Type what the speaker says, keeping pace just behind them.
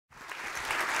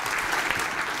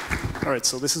All right,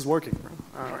 so this is working.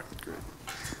 All right, great.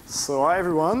 So hi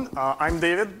everyone, I'm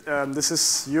David. This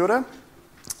is Jure.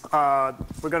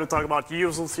 We're going to talk about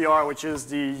UseLTR, which is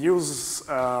the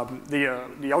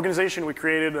organization we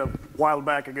created a while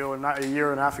back ago, a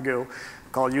year and a half ago,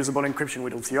 called Usable Encryption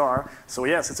with OTR. So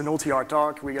yes, it's an OTR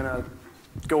talk. We're going to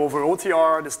go over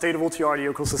OTR, the state of OTR,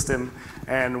 the ecosystem,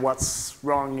 and what's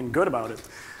wrong and good about it.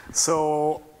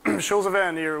 So shows of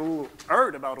hand here who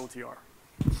heard about OTR.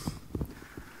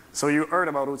 So you heard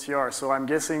about OTR. So I'm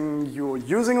guessing you're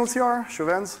using OTR, show of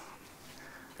hands?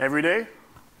 Every day?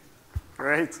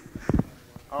 Great.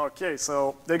 Okay,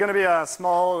 so there's going to be a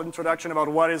small introduction about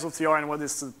what is OTR and what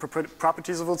is the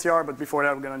properties of OTR, but before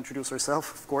that, we're going to introduce ourselves,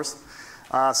 of course.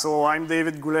 So I'm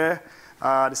David Goulet.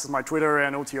 This is my Twitter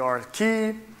and OTR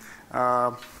key.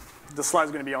 The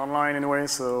slide's going to be online anyway,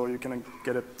 so you can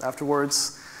get it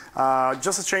afterwards.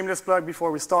 Just a shameless plug before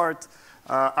we start.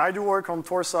 I do work on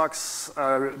TorSox,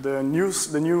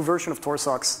 the new version of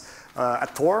TorSox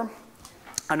at Tor.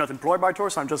 I'm not employed by Tor,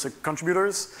 so I'm just a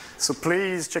contributor. So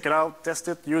please check it out, test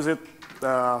it, use it.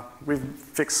 We've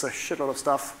fixed a shitload of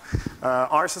stuff.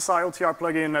 Our SSI OTR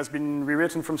plugin has been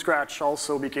rewritten from scratch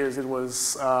also because it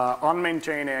was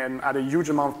unmaintained and had a huge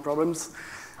amount of problems.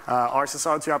 Our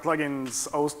SSI OTR plugin is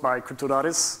hosted by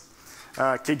Cryptography.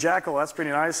 Kjackal, that's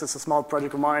pretty nice. It's a small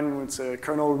project of mine. It's a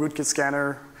kernel rootkit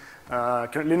scanner.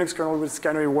 Linux kernel rootkit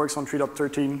scanner, it works on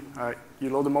 3.13. You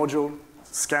load the module,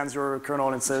 scans your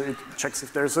kernel, and it checks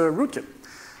if there's a rootkit.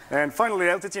 And finally,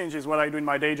 LTTNG is what I do in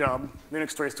my day job.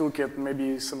 Linux Trace Toolkit,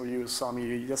 maybe some of you saw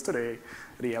me yesterday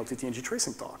at the LTTNG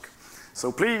tracing talk. So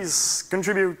please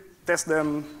contribute, test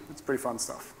them. It's pretty fun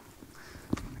stuff.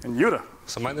 And Jure.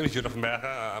 So my name is Jure van Bergen.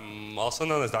 I'm also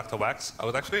known as Dr. Wax. I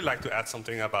would actually like to add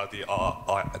something about the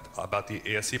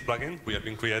ASC plugin we have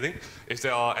been creating. If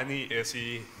there are any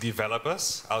ASC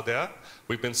developers out there,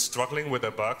 we've been struggling with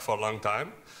a bug for a long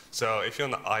time. So if you're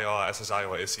an IR, SSI,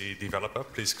 or ASC developer,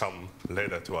 please come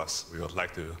later to us. We would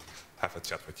like to have a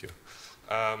chat with you.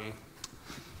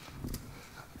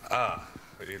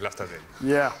 You left that in.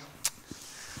 Yeah.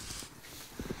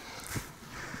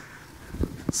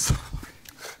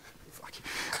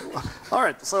 All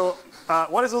right, so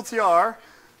what is OTR?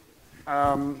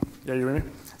 Yeah, you hear me?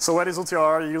 So what is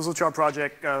OTR? The UseLTR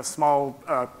project, a small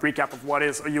recap of what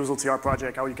is a UseLTR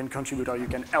project, how you can contribute, how you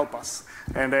can help us.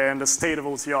 And then the state of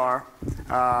OTR,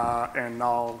 and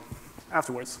now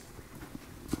afterwards.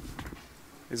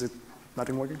 Is it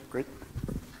nothing working? Great.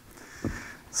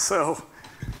 So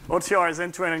OTR is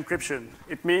end-to-end encryption.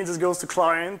 It means it goes to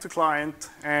client,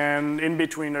 and in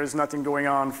between there's nothing going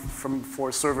on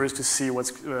for servers to see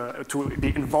what's, to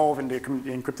be involved in the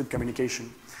encrypted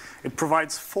communication. It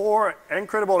provides 4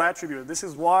 incredible attributes. This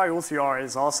is why OTR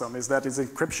is awesome, is that it's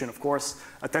encryption, of course,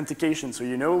 authentication, so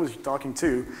you know who you're talking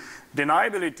to,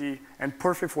 deniability, and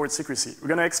perfect forward secrecy. We're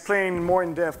going to explain more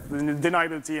in depth the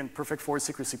deniability and perfect forward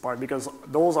secrecy part, because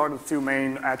those are the 2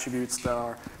 main attributes that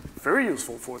are very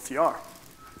useful for OTR.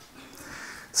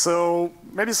 So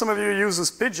maybe some of you use this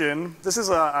Pigeon. This is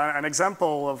an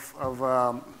example of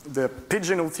the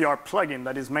Pigeon OTR plugin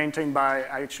that is maintained by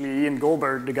actually Ian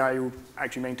Goldberg, the guy who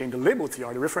actually maintained the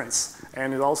libOTR, the reference,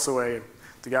 and is also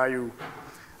the guy who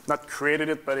not created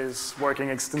it, but is working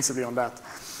extensively on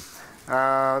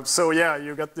that. So yeah,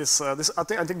 you got this. I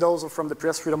think those are from the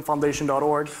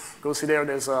PressFreedomFoundation.org. Go see there.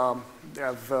 They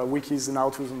have wikis and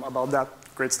how-tos about that.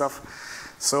 Great stuff.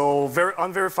 So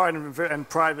unverified and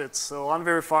private. So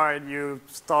unverified, you're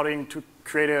starting to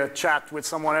create a chat with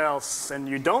someone else, and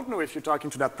you don't know if you're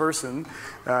talking to that person,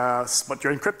 but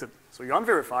you're encrypted. So you're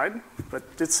unverified, but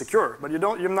it's secure. But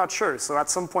you're not sure. So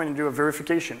at some point, you do a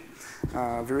verification.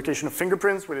 Verification of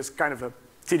fingerprints, which is kind of a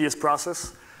tedious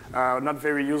process, not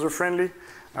very user-friendly,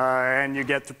 and you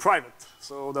get to private.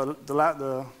 So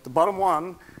the bottom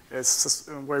one is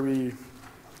where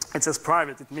it says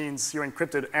private. It means you're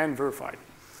encrypted and verified.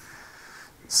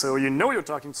 So you know you're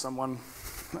talking to someone,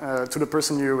 to the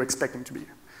person you're expecting to be.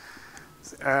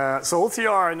 So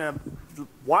OTR, a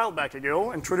while back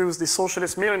ago, introduced the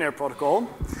Socialist Millionaire Protocol.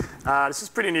 This is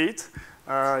pretty neat.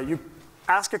 You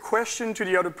ask a question to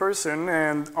the other person,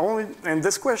 and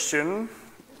this question,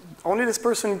 only this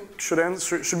person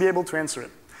should be able to answer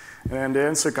it. And the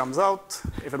answer comes out.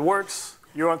 If it works,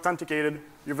 you're authenticated,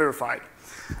 you're verified.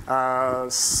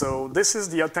 So this is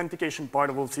the authentication part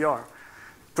of OTR.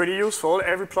 Pretty useful.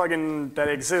 Every plugin that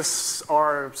exists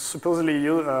are supposedly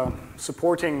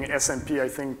supporting SMP. I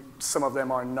think some of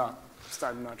them are not.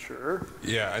 I'm not sure.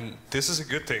 Yeah, and this is a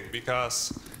good thing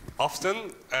because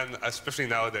often, and especially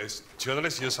nowadays,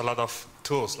 journalists use a lot of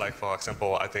tools, like for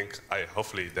example,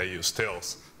 hopefully they use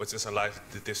Tails, which is a live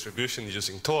distribution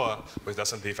using Tor, which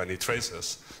doesn't leave any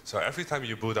traces. So every time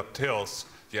you boot up Tails,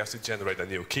 you have to generate a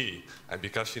new key. And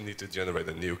because you need to generate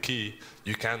a new key,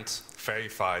 you can't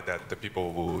verify that the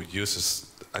people who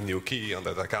uses a new key on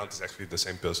that account is actually the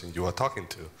same person you are talking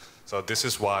to. So this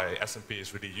is why SMP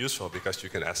is really useful, because you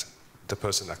can ask the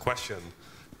person a question,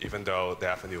 even though they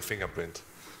have a new fingerprint.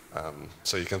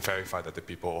 So you can verify that the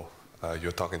people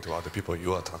you're talking to are the people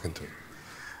you are talking to.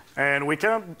 And we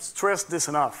can't stress this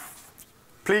enough.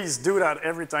 Please do that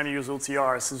every time you use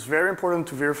OTRs. It's very important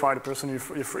to verify the person in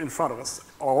front of us.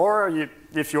 Or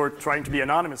if you're trying to be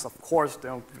anonymous, of course,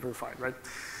 don't verify it, right?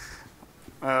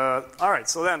 All right,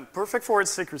 so then, perfect forward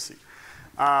secrecy.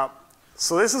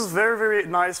 So this is a very, very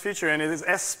nice feature, and it has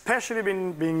especially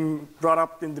been being brought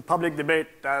up in the public debate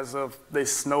as of the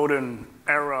Snowden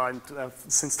era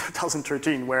since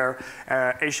 2013, where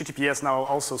HTTPS now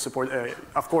also support,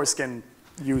 of course, can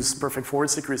use perfect forward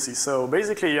secrecy. So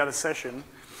basically, you had a session,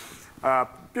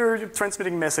 you're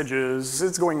transmitting messages,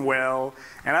 it's going well,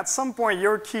 and at some point,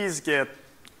 your keys get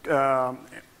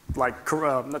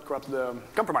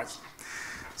compromised.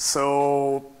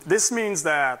 So this means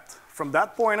that from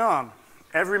that point on,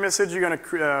 every message you're going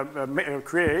to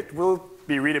create will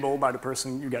be readable by the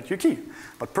person you get your key.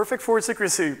 But perfect forward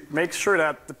secrecy makes sure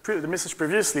that the message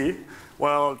previously,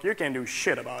 well, you can't do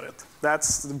shit about it.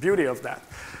 That's the beauty of that.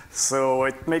 So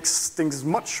it makes things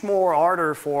much more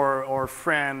harder for our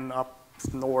friend up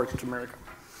North America.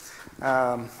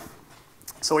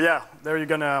 So yeah, there you're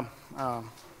gonna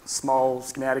small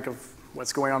schematic of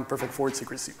what's going on perfect forward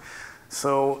secrecy.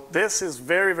 So this is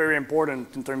very, very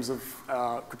important in terms of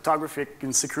cryptographic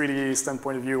and security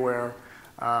standpoint of view, where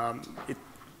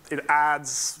it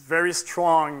adds very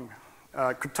strong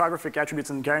cryptographic attributes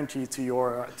and guarantee to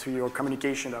your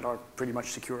communication that are pretty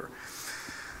much secure.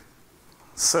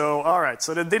 So all right,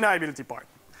 so the deniability part.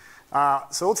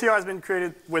 So OTR has been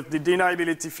created with the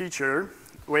deniability feature,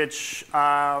 which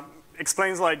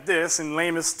explains like this in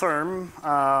lamest term.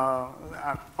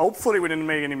 Hopefully we didn't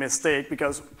make any mistake,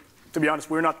 because to be honest,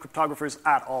 we're not cryptographers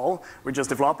at all. We're just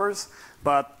developers.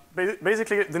 But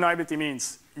basically, deniability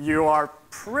means you are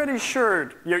pretty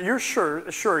sure, you're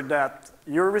assured that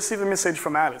you receive a message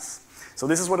from Alice. So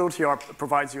this is what OTR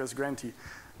provides you as guarantee.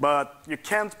 But you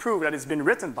can't prove that it's been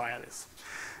written by Alice.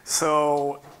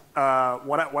 So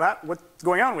what's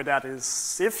going on with that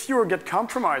is, if you get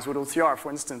compromised with OTR,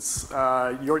 for instance,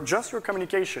 your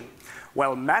communication,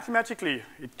 well, mathematically,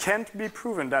 it can't be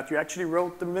proven that you actually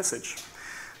wrote the message.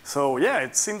 So yeah,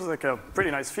 it seems like a pretty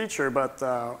nice feature, but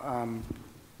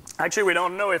actually we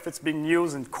don't know if it's being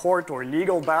used in court or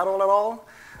legal battle at all.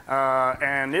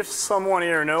 And if someone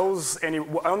here knows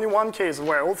only one case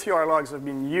where OTR logs have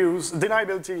been used, the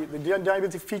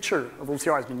deniability feature of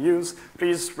OTR has been used,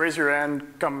 please raise your hand,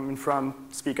 come in front,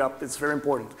 speak up. It's very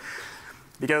important.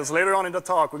 Because later on in the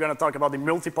talk, we're going to talk about the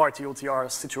multi-party OTR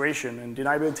situation, and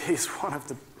deniability is one of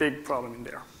the big problems in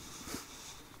there.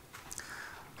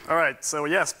 All right, so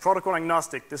yes, protocol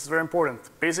agnostic. This is very important.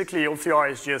 Basically,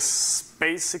 OTR is just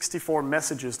base64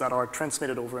 messages that are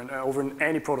transmitted over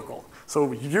any protocol.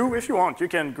 So if you want, you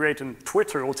can create a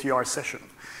Twitter OTR session.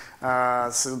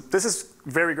 So this is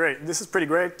very great. This is pretty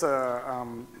great,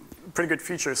 pretty good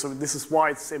feature. So this is why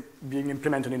it's being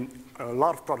implemented in a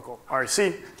lot of protocol.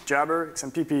 RC, Jabber,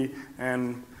 XMPP,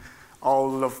 and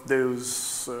all of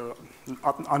those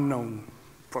unknown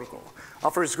protocol.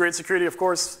 Offers great security, of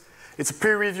course. It's a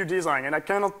peer review design, and I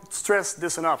cannot stress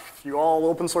this enough. You all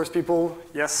open source people,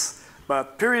 yes,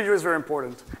 but peer review is very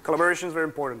important. Collaboration is very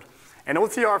important. And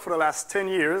OTR for the last 10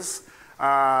 years,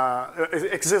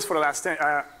 exists for the last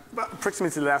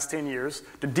approximately the last 10 years.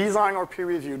 The design are peer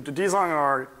reviewed, the design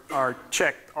are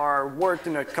checked, are worked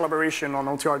in a collaboration on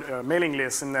OTR mailing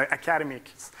lists in the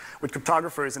academics with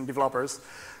cryptographers and developers.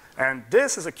 And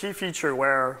this is a key feature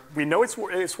where we know it's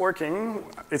working,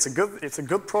 it's a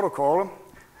good protocol,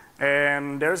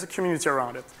 and there's a community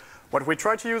around it. What we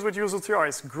try to use with OTR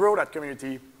is grow that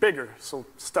community bigger, so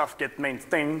stuff get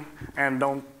maintained and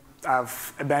don't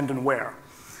have abandonware.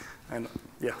 And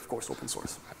yeah, of course, open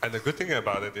source. And the good thing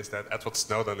about it is that Edward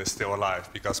Snowden is still alive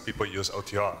because people use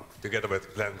OTR, together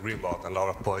with Glenn Greenwald and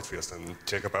Laura Poitras and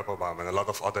Jacob Appelbaum, and a lot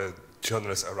of other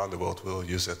journalists around the world will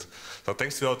use it. So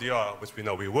thanks to OTR, which we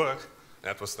know we work,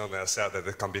 Edward Snowden has said that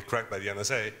it can be cracked by the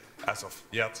NSA, as of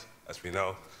yet, as we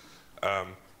know.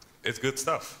 It's good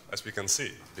stuff, as we can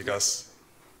see, because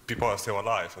people are still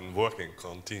alive and working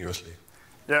continuously.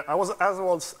 Yeah, I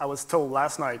was told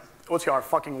last night, OTR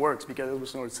fucking works because Edward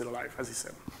Snowden is still alive, as he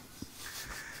said.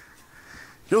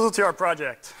 Use OTR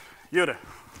project, Jure.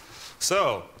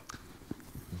 So,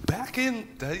 back in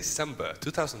December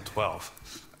 2012,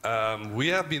 we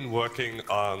have been working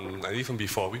on, and even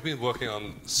before, we've been working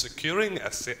on securing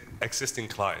existing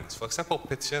clients. For example,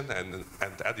 Python and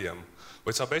Adium,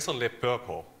 which are based on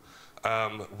libpurple.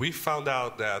 We found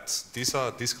out that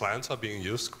these clients are being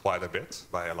used quite a bit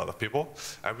by a lot of people,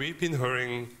 and we've been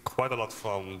hearing quite a lot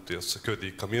from the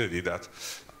security community that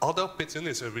although Python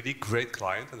is a really great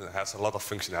client and it has a lot of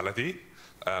functionality,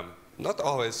 not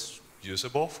always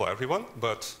usable for everyone,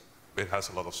 but it has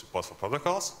a lot of support for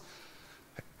protocols,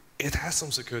 it has some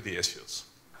security issues.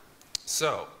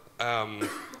 So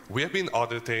we have been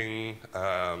auditing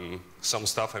some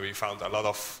stuff, and we found a lot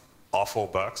of awful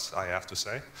bugs, I have to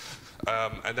say.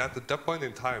 And at that point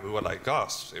in time, we were like,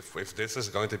 gosh, if this is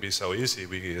going to be so easy,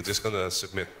 we're just going to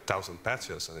submit 1,000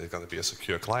 patches, and it's going to be a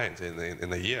secure client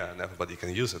in a year, and everybody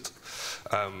can use it.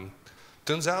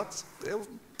 Turns out, it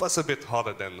was a bit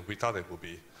harder than we thought it would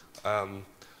be.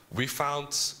 We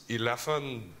found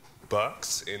 11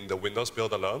 bugs in the Windows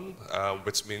build alone,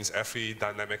 which means every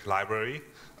dynamic library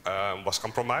was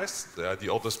compromised. The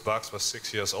oldest bugs was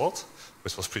 6 years old,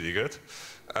 which was pretty good.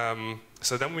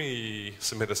 So then we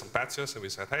submitted some patches, and we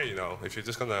said, hey, you know, if you're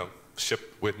just going to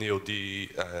ship with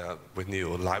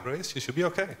new libraries, you should be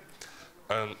okay.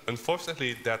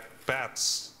 Unfortunately, that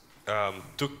patch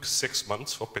took 6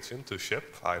 months for Python to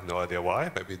ship. I have no idea why.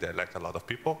 Maybe they lacked a lot of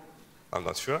people. I'm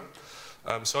not sure.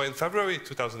 So in February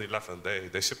 2011,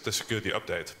 they shipped the security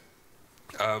update.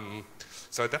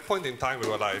 So at that point in time, we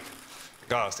were like,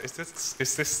 gosh, is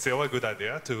this still a good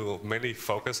idea to mainly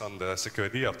focus on the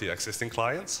security of the existing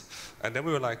clients? And then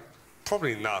we were like,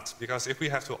 probably not, because if we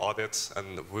have to audit,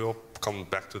 and we'll come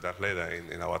back to that later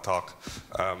in our talk,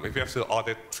 if we have to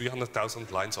audit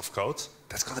 300,000 lines of code,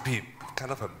 that's going to be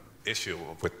kind of an issue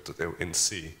in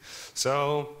C.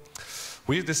 So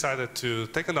we decided to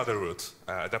take another route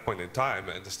at that point in time,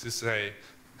 and just to say,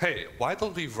 hey, why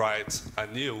don't we write a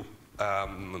new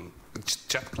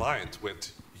chat client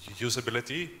with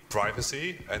usability,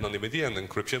 privacy, anonymity, and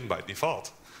encryption by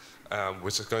default,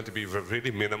 which is going to be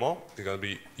really minimal. It's going to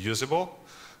be usable.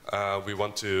 We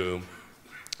want to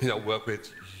work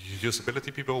with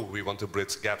usability people. We want to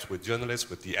bridge gaps with journalists,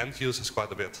 with the end users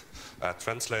quite a bit,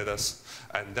 translators.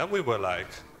 And then we were like,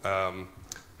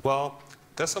 well,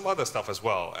 there's some other stuff as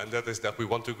well, and that is that we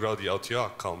want to grow the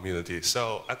OTR community.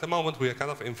 So at the moment, we are kind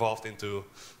of involved into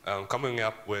coming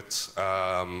up with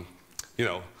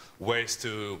ways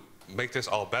to make this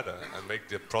all better and make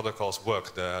the protocols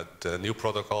work, the new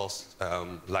protocols,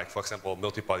 like, for example,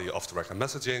 multi-party off-the-record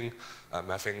messaging,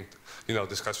 having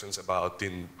discussions about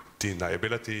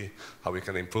deniability, how we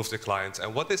can improve the client,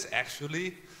 and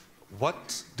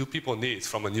what do people need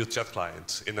from a new chat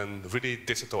client in a really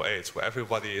digital age where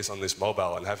everybody is on this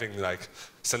mobile and having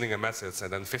sending a message,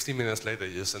 and then 15 minutes later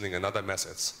you're sending another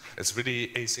message. It's really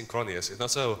asynchronous. It's not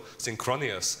so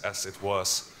synchronous as it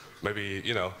was maybe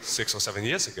 6 or 7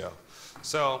 years ago.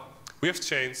 So we have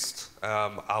changed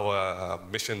our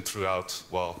mission throughout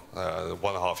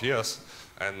 1.5 years,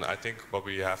 and I think what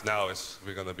we have now is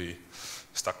we're going to be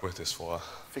stuck with this for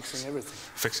fixing everything.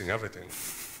 Fixing everything.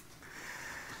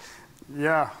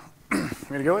 Yeah.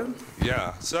 Me to go in?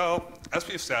 Yeah. So as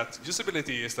we've said,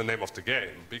 usability is the name of the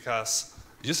game because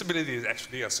usability is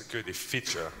actually a security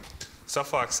feature. So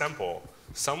for example,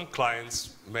 some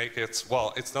clients make it,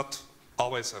 well, it's not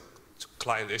always a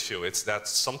client issue. It's that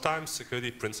sometimes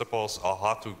security principles are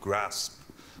hard to grasp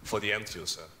for the end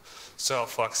user. So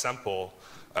for example,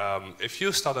 if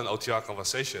you start an OTR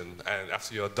conversation and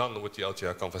after you're done with the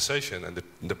OTR conversation and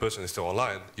the person is still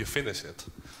online, you finish it.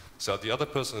 So the other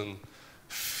person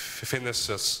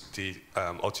finishes the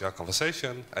OTR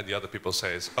conversation and the other people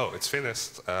says, oh, it's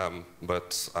finished,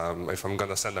 but if I'm going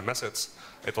to send a message,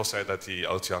 it will say that the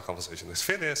OTR conversation is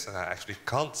finished and I actually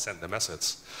can't send the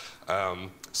message.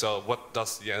 So what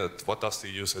does the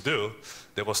user do?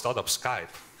 They will start up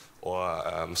Skype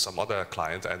or some other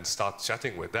client and start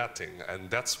chatting with that thing. And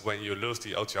that's when you lose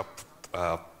the OTR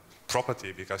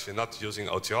property because you're not using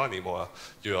OTR anymore.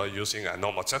 You are using a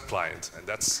normal chat client, and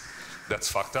that's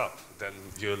fucked up. Then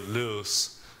you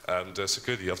lose the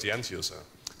security of the end user.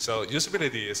 So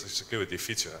usability is a security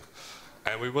feature.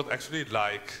 And we would actually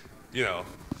like,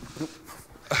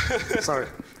 Sorry.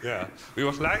 Yeah, we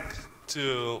would like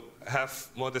to have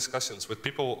more discussions with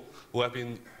people who have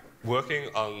been working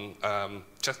on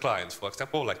chat clients, for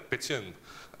example, like Python,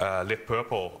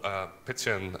 libpurple,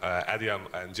 Python, Adium,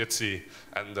 and Jitsi,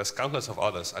 and there's countless of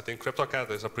others. I think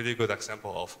Cryptography is a pretty good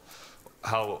example of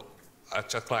how a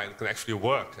chat client can actually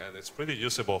work, and it's pretty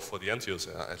usable for the end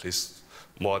user, at least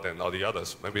more than all the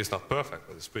others. Maybe it's not perfect,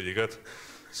 but it's pretty good.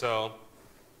 So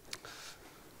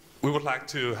we would like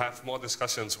to have more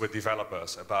discussions with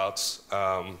developers about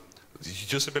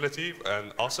usability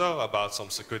and also about some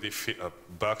security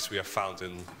bugs we have found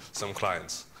in some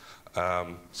clients.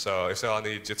 So if there are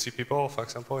any Jitsi people, for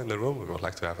example, in the room, we would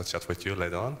like to have a chat with you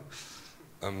later on.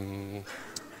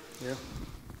 Yeah.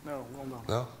 No, hold on.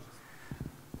 No?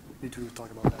 Need to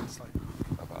talk about that slide.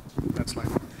 About that slide.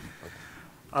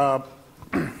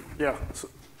 Yeah.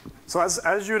 So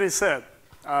as Judy said,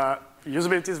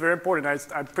 usability is very important.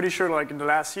 I'm pretty sure, like in the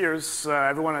last years,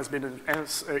 everyone has been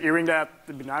hearing that,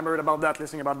 been hammered about that,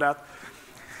 listening about that.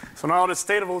 So now the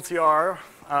state of OTR.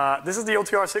 This is the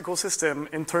OTR ecosystem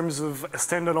in terms of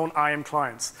standalone IAM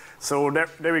clients. So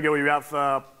there we go. You have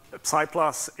Psy+,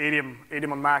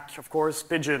 ADM on Mac, of course,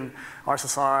 Pigeon,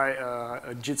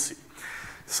 RSSI, Jitsi.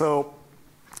 So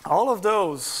all of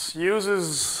those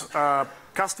uses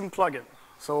custom plugin.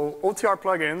 So OTR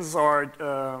plugins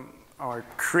are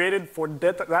created for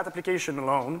that application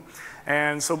alone.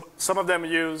 And so some of them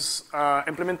use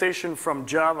implementation from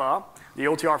Java, the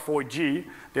OTR4G,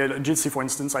 the Jitsi, for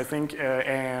instance, I think,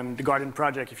 and the Guardian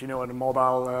project, if you know, the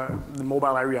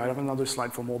mobile area. I have another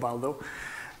slide for mobile, though.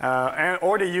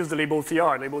 Or they use the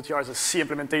LabelTR. LabelTR is a C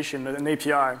implementation, an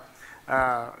API.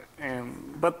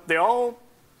 But they all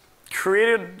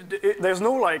created, there's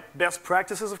no like best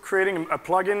practices of creating a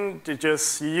plugin. You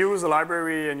just use the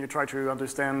library and you try to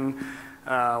understand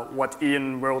what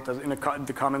Ian wrote in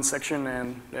the comments section,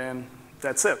 and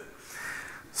that's it.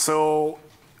 So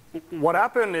what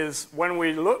happened is when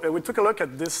we took a look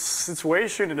at this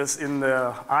situation in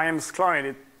the IAM's client,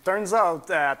 it turns out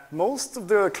that most of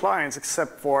the clients,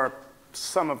 except for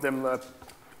some of them, the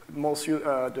most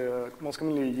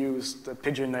commonly used, the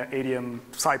Pigeon, ADM,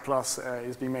 Psy+,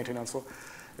 is being maintained also.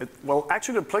 Well,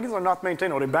 actually, the plugins are not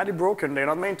maintained, or they're badly broken, they're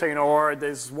not maintained, or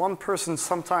there's one person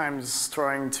sometimes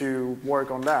trying to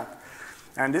work on that.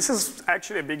 And this is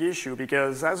actually a big issue,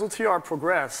 because as OTR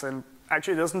progress, and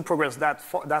actually it doesn't progress that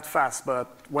fast, but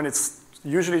when it's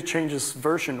usually changes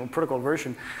version or protocol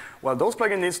version, well, those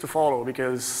plugins needs to follow,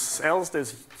 because else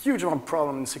there's a huge amount of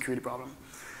problem and security problem.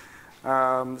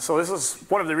 So this is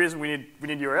one of the reasons we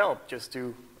need your help, just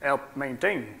to help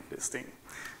maintain this thing.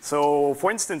 So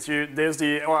for instance, there's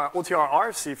the OTR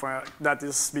RFC that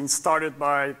is being started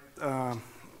by,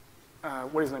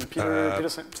 what is his name, Peter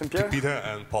St-Pierre? Peter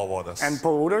and Paul Waters. And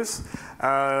Paul Waters.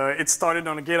 It started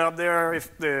on the GitHub there.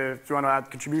 If you want to add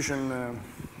contribution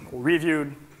or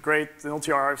reviewed, great, an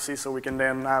OTR RFC, so we can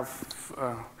then have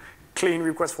clean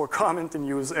request for comment and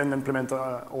use and implement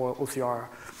or OTR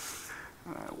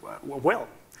well.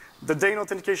 The DANE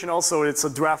authentication also, it's a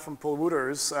draft from Paul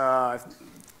Wooters.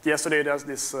 Yesterday there's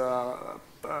this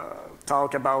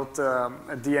talk about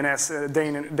DNS,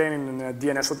 DANE and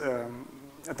DNS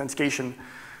authentication.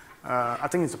 I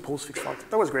think it's a postfix talk.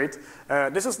 That was great.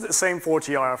 This is the same for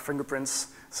OTR fingerprints.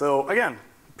 So again,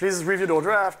 please review those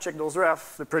drafts, check those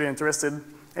drafts. They're pretty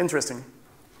interesting.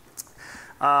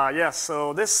 Yes,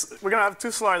 so we're going to have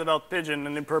two slides about Pigeon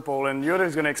and in purple, and Yoda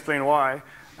is going to explain why,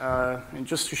 and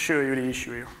just to show you the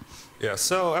issue here. Yeah,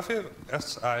 so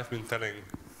as I've been telling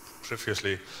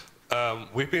previously,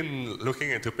 we've been looking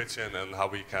into Pigeon and how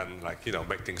we can,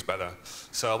 make things better.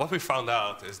 So what we found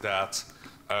out is that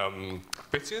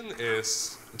Pigeon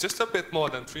is just a bit more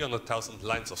than 300,000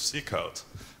 lines of C code,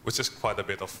 which is quite a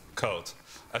bit of code.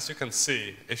 As you can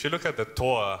see, if you look at the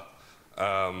Tor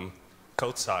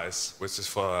code size, which is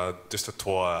for just a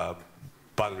Tor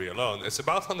binary alone, it's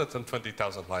about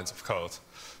 120,000 lines of code.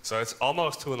 So it's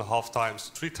almost 2.5 times,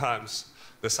 3 times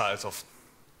the size of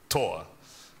Tor.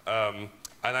 And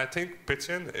I think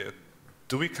Pigeon,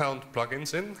 do we count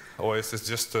plugins in, or is this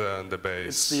just the base?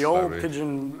 It's the old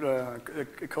Pigeon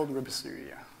code repository,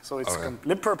 yeah. So it's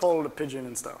libpurple, the Pigeon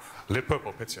and stuff.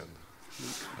 Libpurple Pigeon,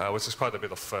 which is quite a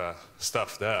bit of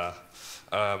stuff there.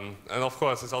 And of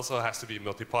course, it also has to be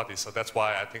multi-party, so that's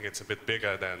why I think it's a bit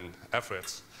bigger than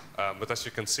average. But as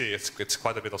you can see, it's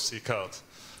quite a bit of C code.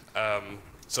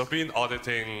 So I've been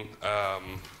auditing,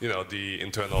 the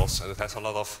internals, and it has a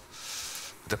lot of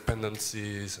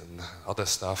dependencies and other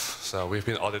stuff. So we've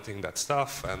been auditing that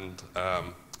stuff, and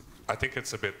I think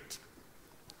it's a bit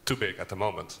too big at the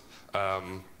moment.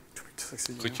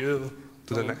 Could you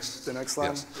do the next slide?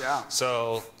 Yes. Yeah.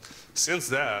 So since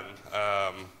then,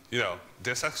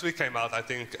 this actually came out, I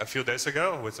think, a few days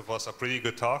ago, which was a pretty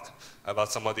good talk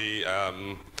about somebody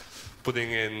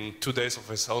putting in 2 days of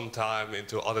his own time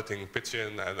into auditing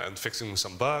Pigeon and fixing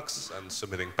some bugs and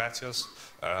submitting patches.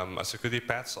 A security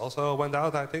patch also went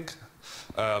out, I think.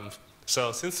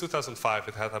 So since 2005,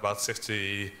 it had about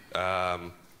 60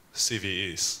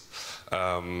 CVEs.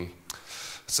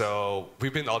 So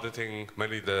we've been auditing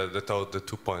mainly the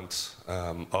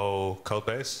 2.0 code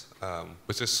base,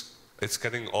 which is it's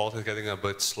getting old, it's getting a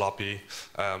bit sloppy.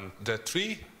 The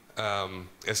 3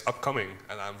 is upcoming,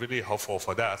 and I'm really hopeful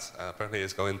for that. Apparently,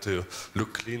 it's going to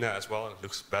look cleaner as well. It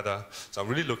looks better. So I'm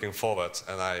really looking forward.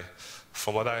 And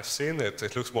from what I've seen, it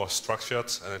looks more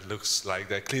structured, and it looks like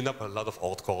they cleaned up a lot of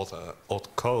old code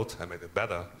and made it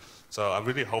better. So I'm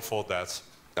really hopeful that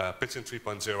Pigeon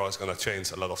 3.0 is going to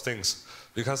change a lot of things,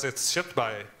 because it's shipped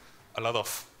by a lot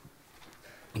of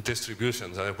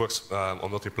distributions, and it works on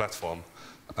multi-platform,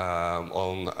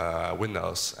 on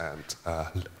Windows and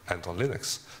on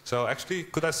Linux. So actually,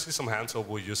 could I see some hands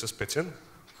who uses Pigeon?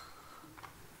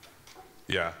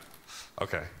 Yeah.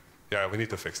 Okay. Yeah, we need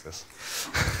to fix this.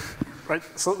 Right.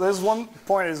 So there's one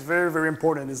point is very, very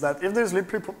important, is that if there's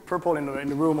libpurple in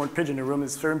the room or Pigeon in the room,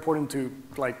 it's very important to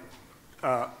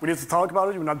we need to talk about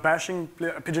it. We're not bashing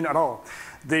Pigeon at all.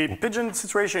 The Pigeon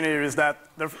situation here is that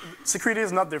security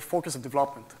is not their focus of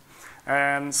development.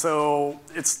 And so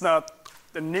it's not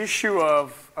an issue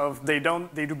of they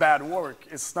do bad work.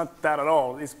 It's not that at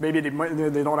all. It's maybe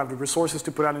they don't have the resources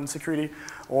to put out in security,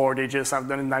 or they just have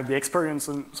done the experience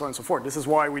and so on and so forth. This is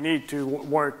why we need to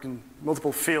work in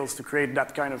multiple fields to create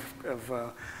that kind of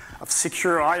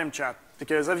secure IM chat.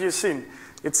 Because as you've seen,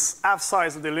 it's half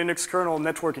size of the Linux kernel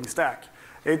networking stack.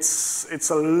 It's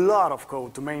a lot of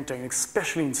code to maintain,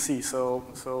 especially in C.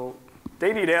 So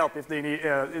they need help if they need.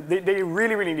 They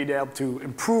really, really need help to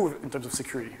improve in terms of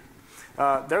security.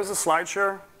 There's a slide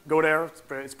share. Go there.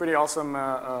 It's pretty awesome.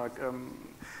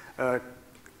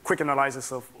 Quick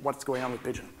analysis of what's going on with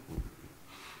Pigeon.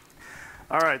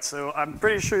 All right, so I'm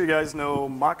pretty sure you guys know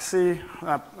Moxie,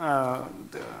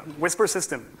 Whisper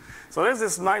System. So there's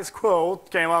this nice quote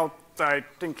came out, I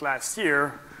think, last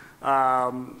year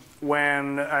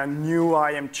when a new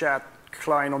IM chat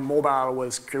client on mobile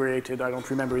was created. I don't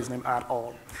remember his name at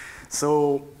all.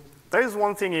 So there's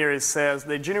one thing here. It says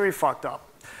they genuinely fucked up.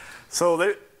 So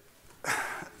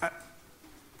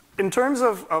in terms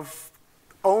of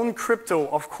own crypto,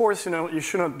 of course, you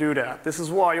shouldn't do that. This is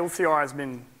why OTR has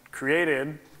been created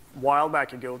a while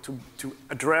back ago to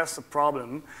address a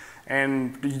problem,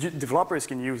 and developers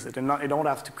can use it, and they don't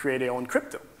have to create their own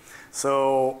crypto.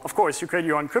 So, of course, you create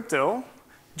your own crypto.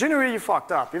 Generally, you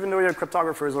fucked up, even though you're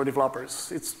cryptographers or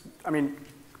developers.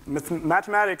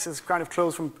 Mathematics is kind of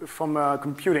close from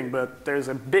computing, but there's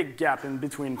a big gap in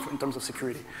between in terms of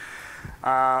security.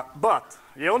 But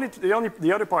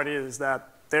the other part is that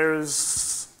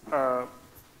there's a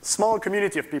small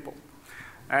community of people.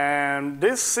 And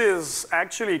this is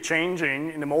actually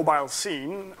changing in the mobile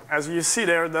scene. As you see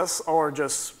there, those are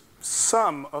just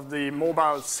some of the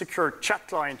mobile secure chat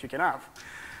client you can have.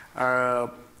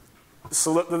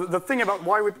 So the thing about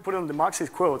why we put on the Moxie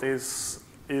quote is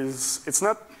it's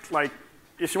not like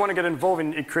if you want to get involved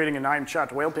in creating an IM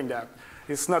chat or helping that,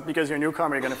 it's not because you're a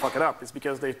newcomer you're going to fuck it up. It's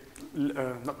because they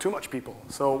not too much people.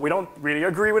 So we don't really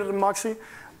agree with the Moxie,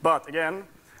 but again,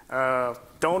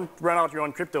 don't run out your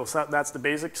own crypto. So that's the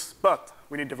basics. But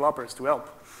we need developers to help.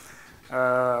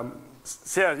 The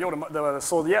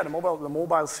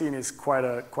mobile scene is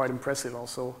quite impressive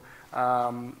also.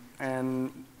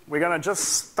 And we're gonna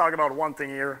just talk about one thing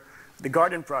here, the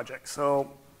Guardian project.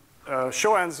 So,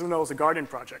 show hands who knows the Guardian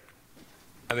project.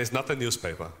 And it's not a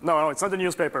newspaper. No, it's not a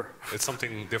newspaper. It's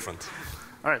something different.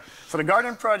 All right. So the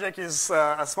Guardian project is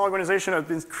a small organization that's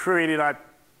been created. I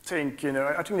think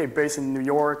they're based in New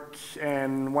York,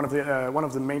 and one of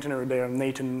the maintainers there,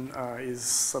 Nathan, is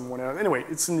someone else. Anyway,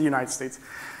 it's in the United States.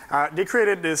 They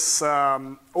created this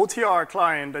OTR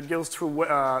client that goes through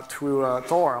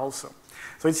Tor also.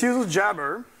 So it uses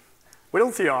Jabber with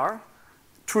OTR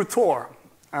through Tor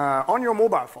on your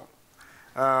mobile phone.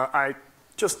 I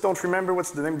just don't remember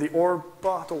what's the name, the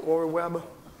Orbot or Orweb?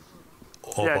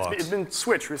 Yeah, it's been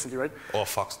switched recently, right? Or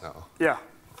Fox now. Yeah.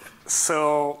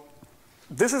 So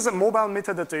this is a mobile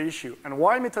metadata issue. And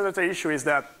why metadata issue is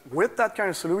that with that kind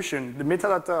of solution, the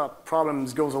metadata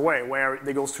problems goes away, where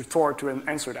they go to Tor to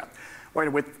answer that.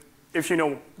 Right? If you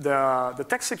know the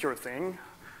text secure thing,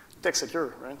 text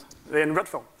secure, right? In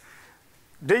Redfill,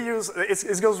 they use,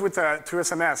 it goes with to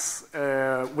SMS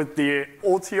with the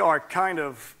OTR kind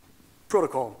of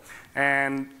protocol.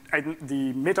 And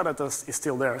the metadata is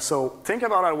still there. So think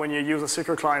about it when you use a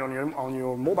secure client on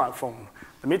your mobile phone.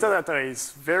 The metadata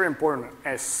is very important,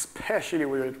 especially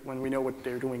when we know what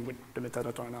they're doing with the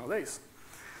metadata nowadays.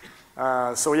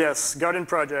 So yes, Guardian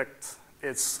project,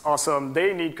 it's awesome.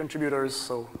 They need contributors,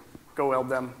 so go help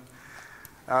them.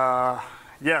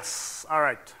 Yes, all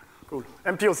right, cool.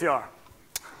 MPOTR.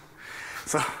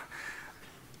 So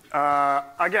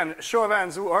Again, show of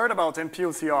hands, who heard about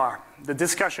MPOTR, the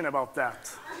discussion about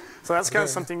that? So that's kind of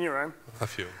something new, right? A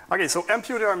few. Okay, so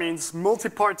MPOTR means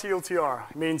multi-party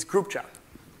OTR, means group chat.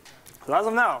 So as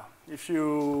of now, if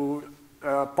you,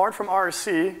 apart from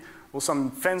RC or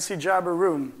some fancy Jabber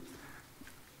room,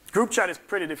 group chat is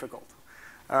pretty difficult.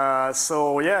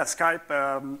 So yeah,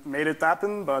 Skype made it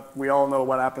happen, but we all know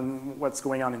what's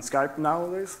going on in Skype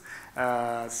nowadays.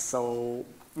 So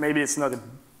maybe it's not a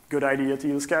good idea to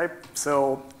use Skype.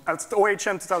 So at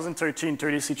OHM 2013,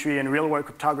 30C3, and Real World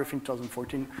Cryptography in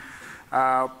 2014,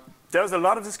 there was a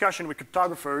lot of discussion with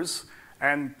cryptographers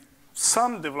and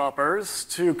some developers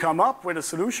to come up with a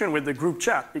solution with the group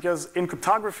chat, because in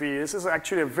cryptography, this is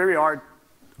actually a very hard,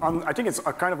 I think it's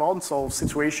a kind of unsolved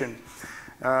situation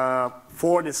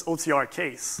for this OTR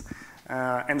case.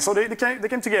 And so they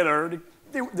came together,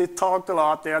 they talked a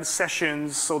lot, they had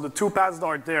sessions, so the two paths that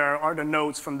are there are the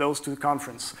notes from those two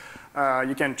conferences.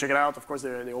 You can check it out, of course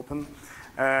they're open.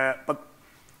 But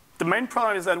the main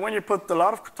problem is that when you put a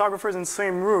lot of cryptographers in the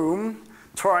same room,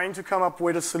 trying to come up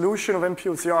with a solution of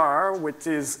MPOTR, which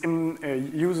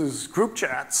uses group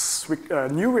chats,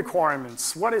 new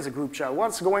requirements. What is a group chat?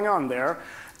 What's going on there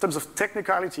in terms of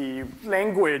technicality,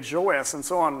 language, OS, and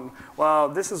so on? Well,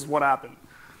 this is what happened.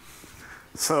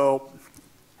 So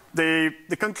the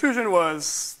conclusion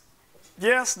was,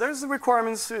 yes, there's the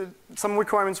requirements, some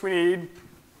requirements we need.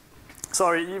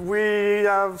 Sorry, we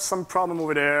have some problem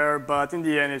over there, but in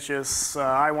the end, it's just,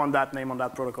 I want that name on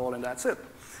that protocol, and that's it.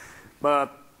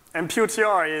 But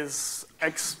MPOTR is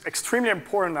extremely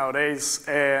important nowadays,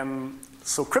 and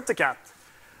so CryptoCat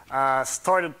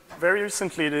started very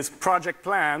recently this project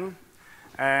plan,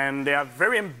 and they have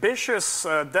very ambitious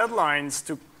deadlines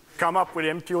to come up with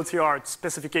MPOTR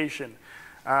specification.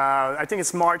 I think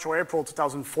it's March or April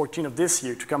 2014 of this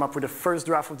year to come up with the first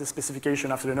draft of the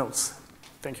specification after the notes.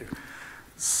 Thank you.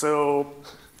 So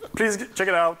please check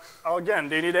it out. Again,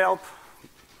 they need help.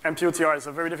 MPOTR is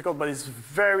very difficult, but it's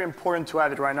very important to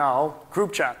have it right now.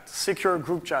 Group chat, secure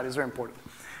group chat is very important.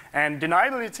 And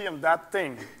deniability of that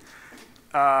thing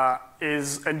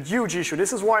is a huge issue.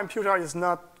 This is why MPOTR is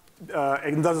not,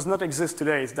 it does not exist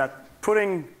today, is that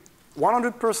putting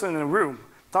 100% in a room,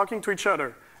 talking to each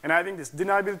other, and having this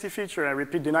deniability feature, and I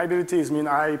repeat, deniability is mean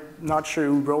I'm not sure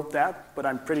who wrote that, but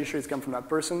I'm pretty sure it's come from that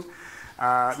person,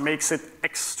 makes it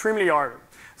extremely hard.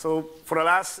 So for the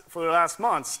last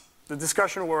months, the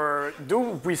discussion were, do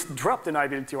we drop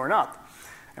deniability or not?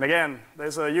 And again,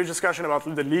 there's a huge discussion about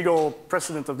the legal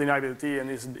precedent of deniability and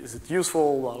is it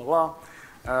useful, blah, blah,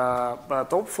 blah. But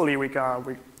hopefully we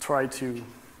try to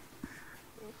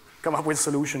come up with a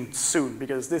solution soon,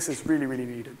 because this is really, really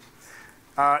needed.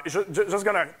 Just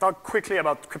gonna talk quickly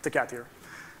about CryptoCat here.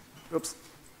 Oops.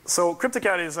 So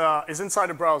CryptoCat is inside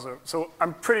the browser. So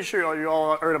I'm pretty sure you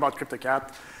all heard about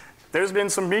CryptoCat. There's been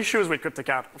some issues with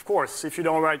CryptoCat. Of course, if you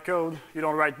don't write code, you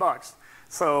don't write bugs.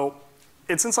 So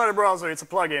it's inside a browser, it's a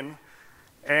plugin.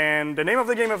 And the name of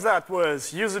the game of that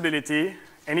was usability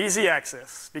and easy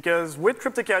access. Because with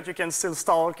CryptoCat, you can still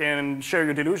stalk and share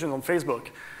your delusions on Facebook,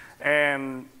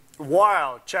 and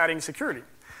while chatting securely.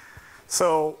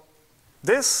 So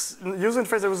this user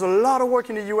interface, there was a lot of work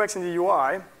in the UX and the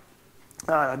UI.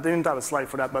 I didn't have a slide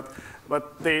for that, but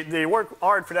they work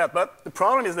hard for that. But the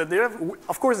problem is that they have,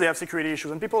 of course, they have security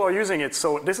issues, and people are using it.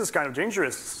 So this is kind of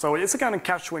dangerous. So it's a kind of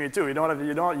catch-22.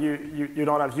 You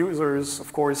don't have users,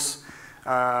 of course.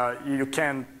 You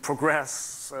can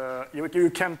progress. You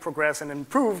can progress and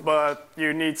improve, but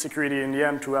you need security in the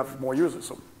end to have more users.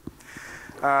 So,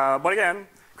 but again,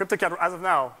 CryptoCat, as of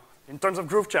now, in terms of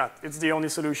group chat, it's the only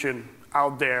solution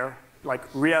out there, like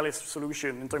realist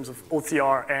solution in terms of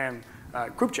OTR and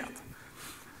group chat.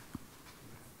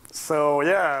 So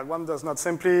yeah, one does not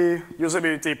simply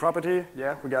usability property.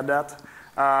 Yeah, we got that.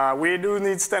 We do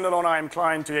need standalone IM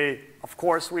client today. Of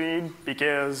course we need,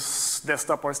 because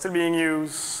desktop are still being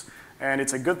used, and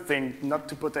it's a good thing not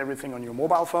to put everything on your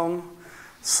mobile phone.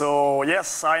 So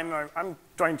yes, I'm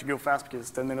trying to go fast because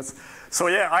it's 10 minutes. So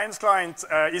yeah, IAMS client,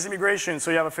 easy migration.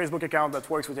 So you have a Facebook account that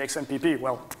works with XMPP.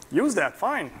 Well, use that,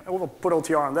 fine. I will put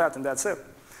OTR on that, and that's it.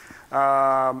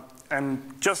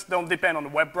 And just don't depend on the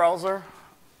web browser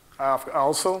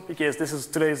also, because this is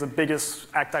today's the biggest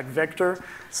attack vector.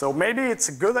 So maybe it's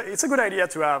a good idea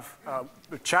to have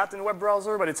a chat in the web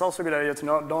browser, but it's also a good idea to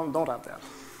don't have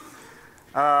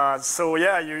that. So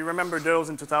yeah, you remember those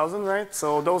in 2000, right?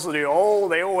 So those are the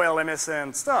old AOL,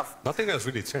 MSN stuff. Nothing has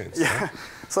really changed. Yeah. Huh?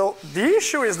 So the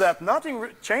issue is that nothing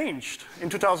changed in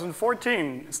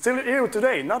 2014. Still here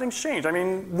today, nothing's changed. I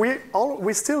mean,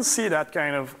 we still see that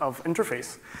kind of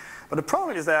interface. But the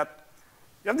problem is that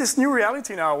you have this new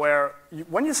reality now where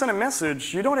when you send a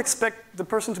message, you don't expect the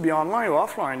person to be online or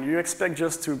offline. You expect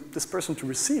just this person to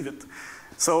receive it.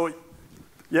 So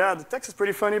yeah, the text is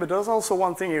pretty funny, but there's also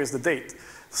one thing here is the date.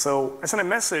 So I send a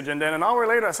message, and then an hour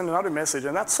later I send another message,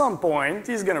 and at some point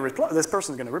this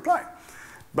person's going to reply.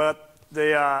 But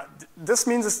this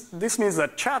means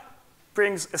that chat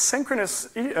brings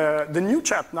asynchronous. The new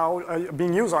chat now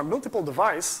being used on multiple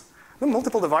devices.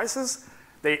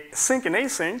 They sync and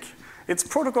async. It's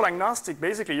protocol agnostic,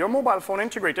 basically. Your mobile phone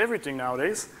integrates everything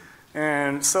nowadays.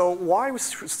 And so why we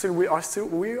are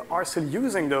still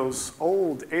using those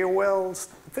old AOL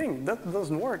thing? That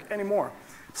doesn't work anymore.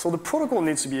 So the protocol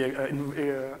needs to be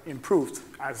improved.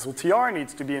 As OTR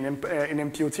needs to be an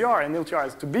MPOTR, and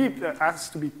OTR has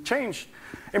to be changed,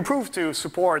 improved to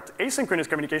support asynchronous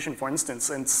communication, for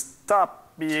instance, and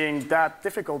stop being that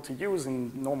difficult to use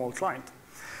in normal client.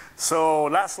 So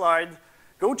last slide.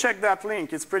 Go check that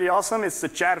link. It's pretty awesome. It's the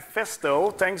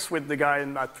Chatfesto. Thanks with the guy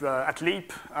at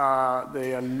Leap,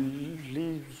 the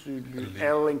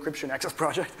L encryption access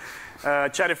project.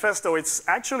 Chatfesto, it's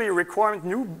actually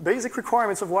new basic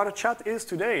requirements of what a chat is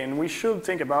today, and we should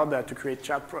think about that to create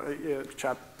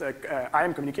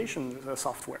IM communication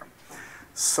software.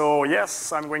 So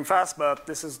yes, I'm going fast, but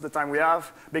this is the time we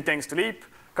have. Big thanks to Leap.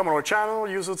 Come on our channel,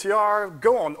 use OTR,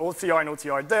 go on OTR and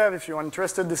OTR dev if you're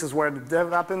interested. This is where the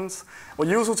dev happens. Well,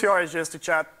 use OTR is just to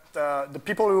chat the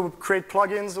people who create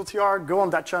plugins OTR, go on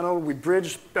that channel. We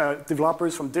bridge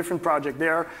developers from different projects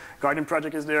there. Guardian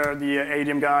project is there, the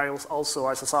ADM guy, also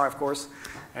SSR, of course.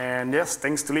 And yes,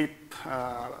 thanks to Leap,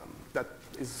 that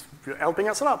is helping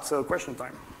us a lot. So question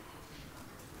time.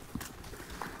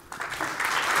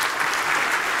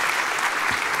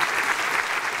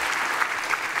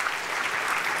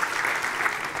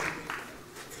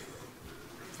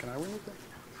 Can I remove that?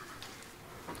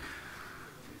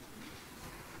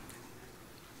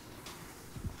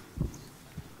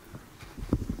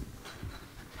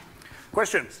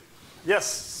 Questions?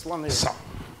 Yes, one here.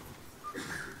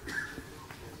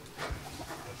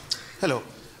 Hello.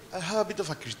 I have a bit of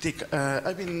a critique.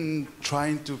 I've been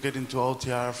trying to get into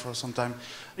OTR for some time.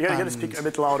 You gotta speak a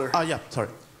bit louder. Yeah, sorry.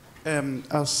 I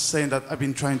was saying that I've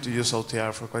been trying to use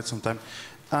OTR for quite some time.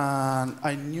 And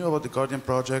I knew about the Guardian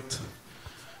project,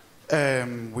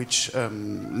 which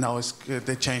now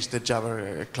they changed the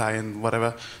Java client,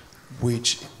 whatever,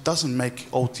 which doesn't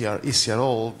make OTR easy at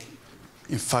all.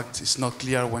 In fact, it's not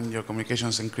clear when your communication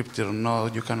is encrypted or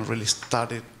not. You can really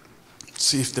start it,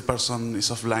 see if the person is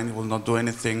offline, it will not do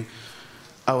anything.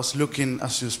 I was looking,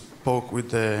 as you spoke, with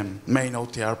the main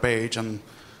OTR page, and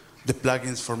the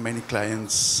plugins for many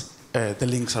clients, the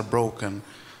links are broken.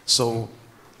 So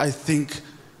I think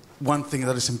one thing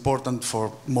that is important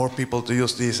for more people to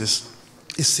use this is,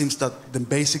 it seems that the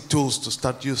basic tools to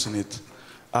start using it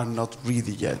are not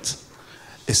ready yet.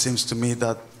 It seems to me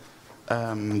that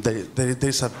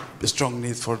there's a strong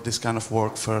need for this kind of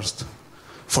work first,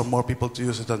 for more people to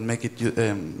use it and make it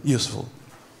useful.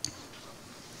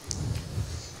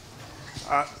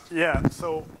 Yeah,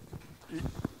 so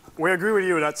we agree with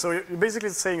you that, so you're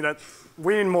basically saying that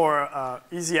we need more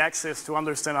easy access to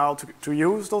understand how to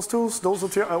use those tools, those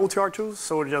OTR tools,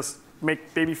 so just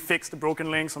maybe fix the broken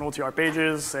links on OTR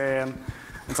pages and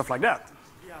stuff like that.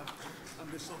 Yeah,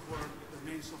 and the software,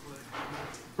 the main software.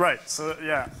 Right, so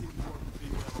yeah.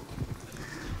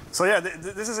 So yeah,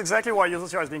 this is exactly why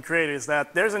OTR is being created, is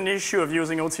that there's an issue of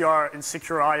using OTR in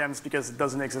secure IAMs because it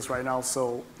doesn't exist right now.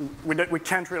 So we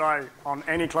can't rely on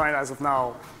any client as of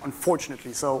now,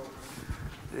 unfortunately. So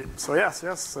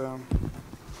yes,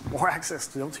 more access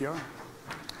to OTR.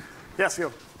 Yes,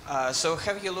 Phil. So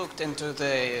have you looked into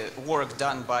the work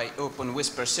done by Open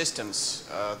Whisper Systems?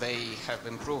 They have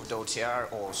improved OTR,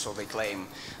 or so they claim.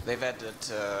 They've added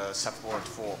support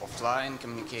for offline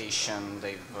communication,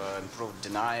 they've improved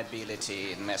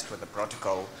deniability and messed with the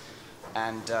protocol.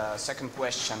 And second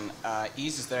question,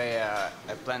 is there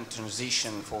a planned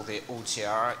transition for the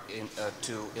OTR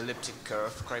to elliptic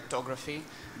curve cryptography?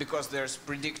 Because there's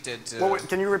predicted... Wait,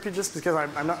 can you repeat this? Because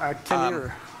I can't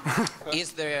hear.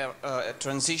 Is there a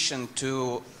transition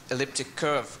to elliptic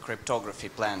curve cryptography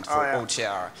planned for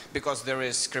OTR? Because there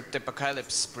is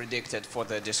cryptapocalypse predicted for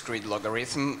the discrete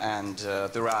logarithm, and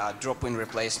there are drop-in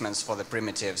replacements for the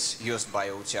primitives used by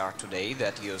OTR today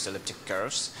that use elliptic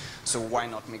curves. So why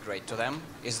not migrate to them?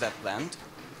 Is that planned?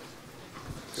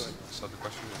 So the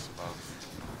question is about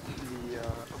the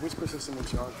whisper system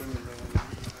OTR thing and then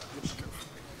elliptic curve.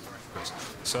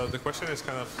 So the question is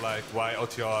kind of like why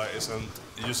OTR isn't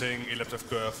using elliptic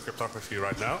curve cryptography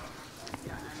right now.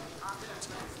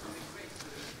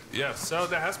 Yeah, so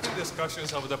there has been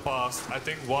discussions over the past, I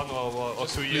think 1 or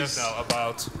 2 years now,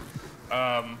 about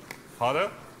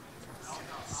Harder?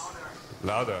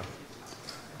 Louder.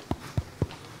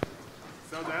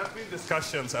 So there have been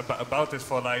discussions about this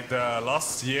for like the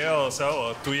last year or so,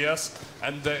 or 2 years,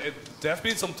 and there have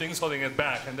been some things holding it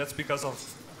back, and that's because of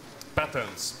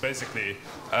patterns, basically.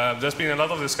 There's been a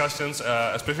lot of discussions,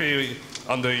 especially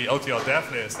on the OTR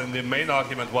dev list, and the main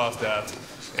argument was that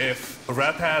if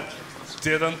Red Hat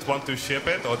didn't want to ship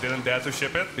it, or didn't dare to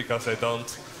ship it, because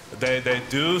they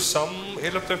do some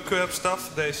elliptic curve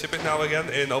stuff, they ship it now again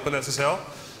in OpenSSL,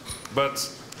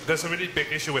 but there's a really big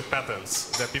issue with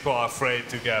patents that people are afraid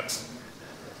to get,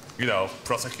 you know,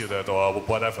 prosecuted or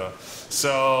whatever.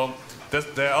 So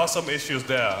there are some issues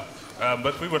there,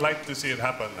 but we would like to see it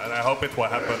happen, and I hope it will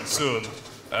happen soon.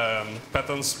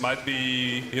 Patents might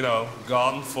be, you know,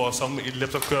 gone for some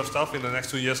elliptic curve stuff in the next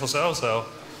 2 years or so. So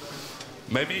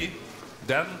maybe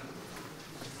then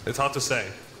it's hard to say.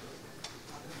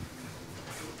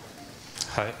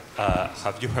 Hi,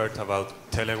 have you heard about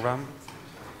Telegram?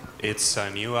 It's a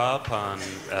new app on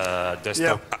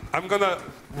desktop. Yeah, I'm gonna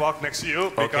walk next to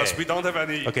you because we don't have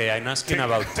any. Okay, I'm asking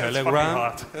about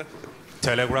Telegram.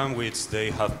 Telegram, which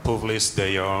they have published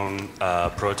their own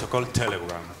protocol,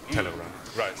 Telegram.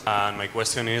 Right. And my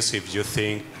question is if you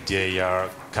think they are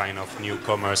kind of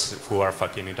newcomers who are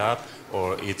fucking it up,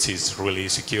 or it is really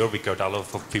secure because a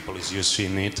lot of people is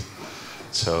using it.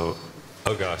 So.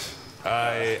 Oh gosh.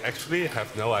 I actually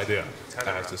have no idea,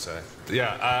 I have to say.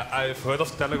 Yeah, I've heard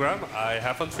of Telegram. I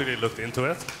haven't really looked into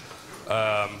it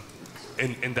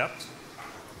in depth.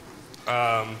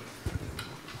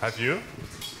 Have you?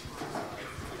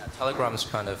 Yeah, Telegram's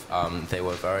kind of, they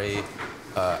were very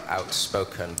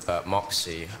outspoken, but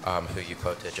Moxie, who you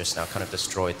quoted just now, kind of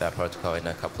destroyed their protocol in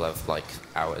a couple of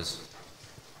hours.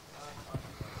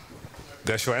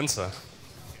 There's your answer.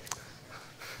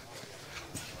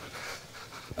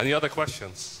 Any other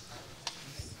questions?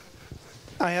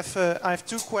 I have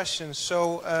two questions.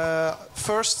 So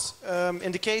first,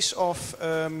 in the case of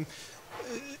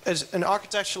as an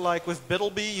architecture like with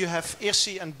Biddleby, you have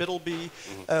IRC and Biddleby.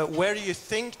 Where do you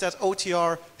think that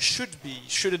OTR should be?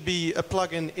 Should it be a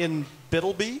plugin in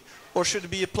Biddleby, or should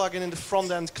it be a plugin in the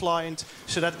front-end client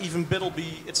so that even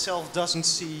Biddleby itself doesn't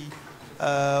see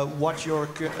what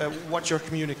you're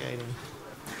communicating?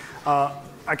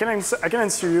 I can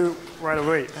answer you right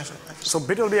away. So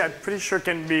Biddleby, I'm pretty sure,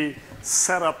 can be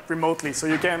set up remotely. So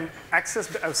you can access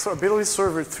a Biddleby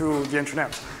server through the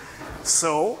internet.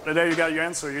 So there you got your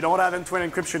answer. You don't have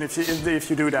end-to-end encryption if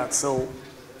you do that. So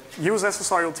use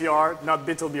SSR OTR, not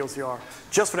Biddleby OTR,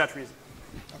 just for that reason.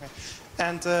 Okay.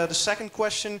 And the second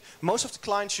question, most of the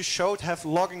clients you showed have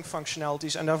logging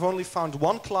functionalities, and I've only found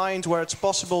one client where it's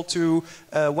possible to,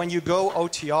 when you go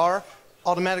OTR,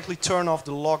 automatically turn off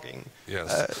the logging. Yes.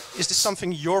 Is this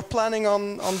something you're planning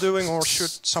on doing, or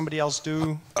should somebody else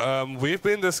do? We've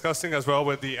been discussing as well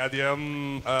with the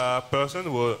ADM person,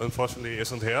 who unfortunately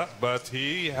isn't here, but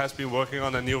he has been working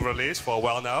on a new release for a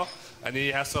while now, and he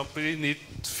has some pretty neat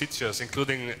features,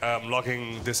 including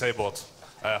logging disabled.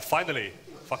 Finally,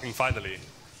 fucking finally.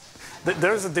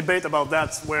 There's a debate about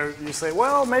that where you say,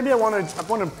 well, maybe I want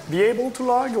to be able to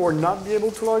log or not be able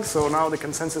to log. So now the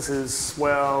consensus is,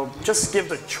 well, just give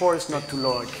the choice not to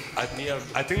log. I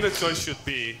think the choice should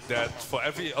be that for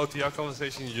every OTR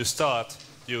conversation you start,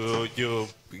 you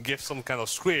give some kind of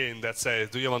screen that says,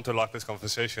 do you want to log this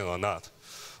conversation or not?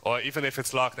 Or even if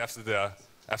it's logged after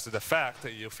the fact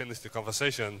that you finish the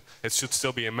conversation, it should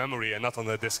still be in memory and not on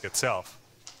the disk itself.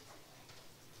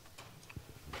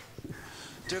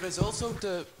 There is also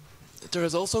the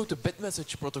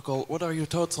BitMessage protocol. What are your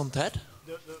thoughts on that?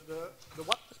 The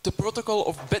what? The protocol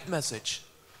of BitMessage.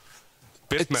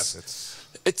 BitMessage.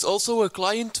 It's also a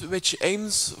client which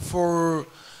aims for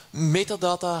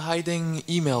metadata hiding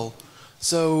email.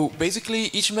 So basically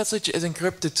each message is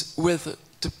encrypted with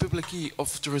the public key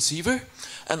of the receiver,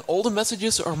 and all the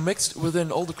messages are mixed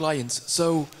within all the clients.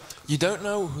 So you don't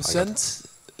know who sent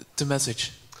the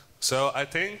message. So I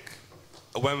think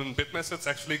when BitMessage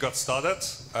actually got started,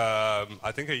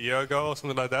 I think a year ago or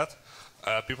something like that,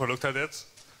 people looked at it,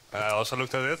 and I also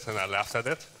looked at it, and I laughed at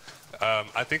it.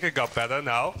 I think it got better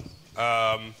now,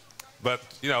 but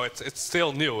you know, it's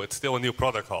still new. It's still a new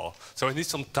protocol, so it needs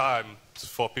some time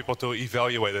for people to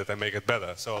evaluate it and make it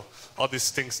better. So all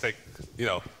these things take, you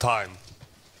know, time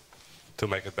to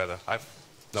make it better. I've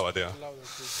no idea.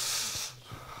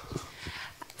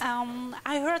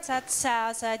 I heard that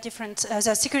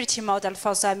the security model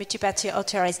for the multi-party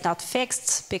OTR is not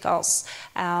fixed because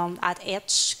at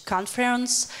each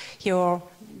conference you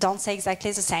don't say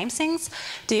exactly the same things.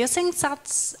 Do you think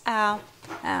that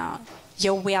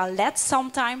you will let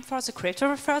some time for the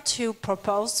cryptographer to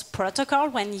propose protocol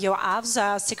when you have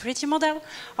the security model,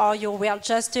 or you will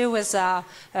just do with the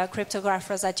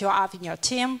cryptographers that you have in your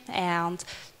team and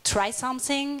try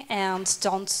something and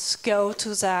don't go to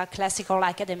the classical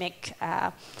academic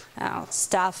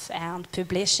stuff and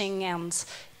publishing and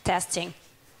testing.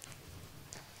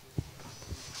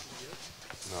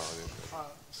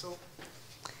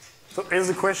 So is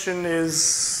the question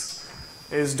is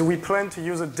do we plan to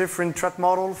use a different threat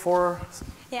model for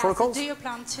protocols? So do you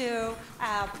plan to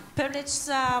publish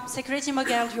the security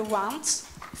model you want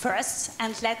first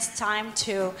and let time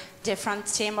to different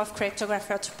team of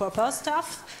cryptographers to propose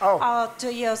stuff? Or do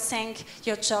you think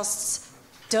you just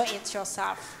do it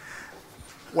yourself?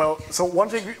 Well, so one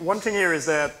thing here is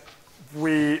that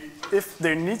if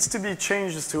there needs to be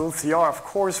changes to OTR, of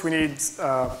course we need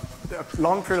a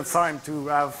long period of time to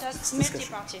have just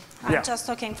multi-party. I'm just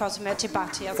talking for the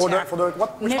multi-party OTR. For the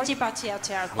what? Multi-party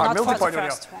OTR, not for the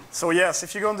first one. So yes,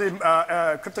 if you go on the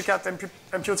CryptoCat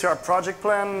MPOTR project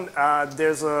plan,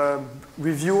 there's a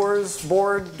reviewers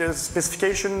board, there's a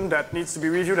specification that needs to be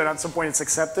reviewed, and at some point it's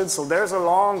accepted. So there's a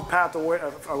long path away,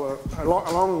 a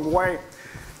long way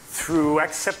through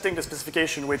accepting the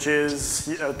specification, which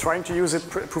is trying to use it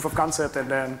proof of concept and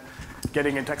then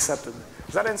getting it accepted.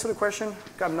 Does that answer the question?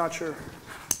 I'm not sure.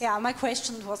 Yeah, my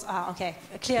question was, okay,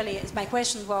 clearly my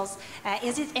question was,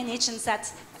 is it any chance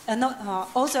that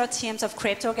other teams of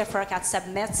cryptographers can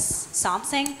submit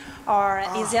something, or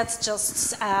is it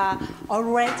just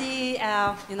already,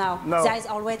 No. there is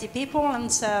already people,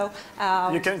 and so...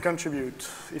 you can contribute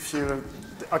if you...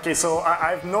 Okay, so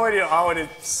I have no idea how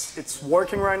it's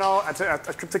working right now at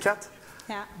CryptoCat.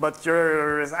 Yeah. But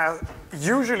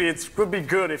usually it would be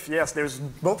good if, yes, there's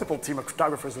multiple team of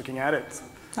cryptographers looking at it.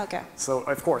 Okay. So,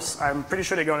 of course, I'm pretty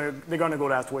sure they're gonna go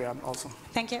that way also.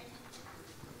 Thank you.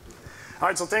 All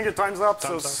right, so thank you. Time's up.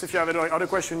 If you have any other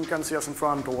question, you can see us in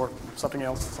front or something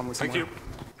else. Thank you.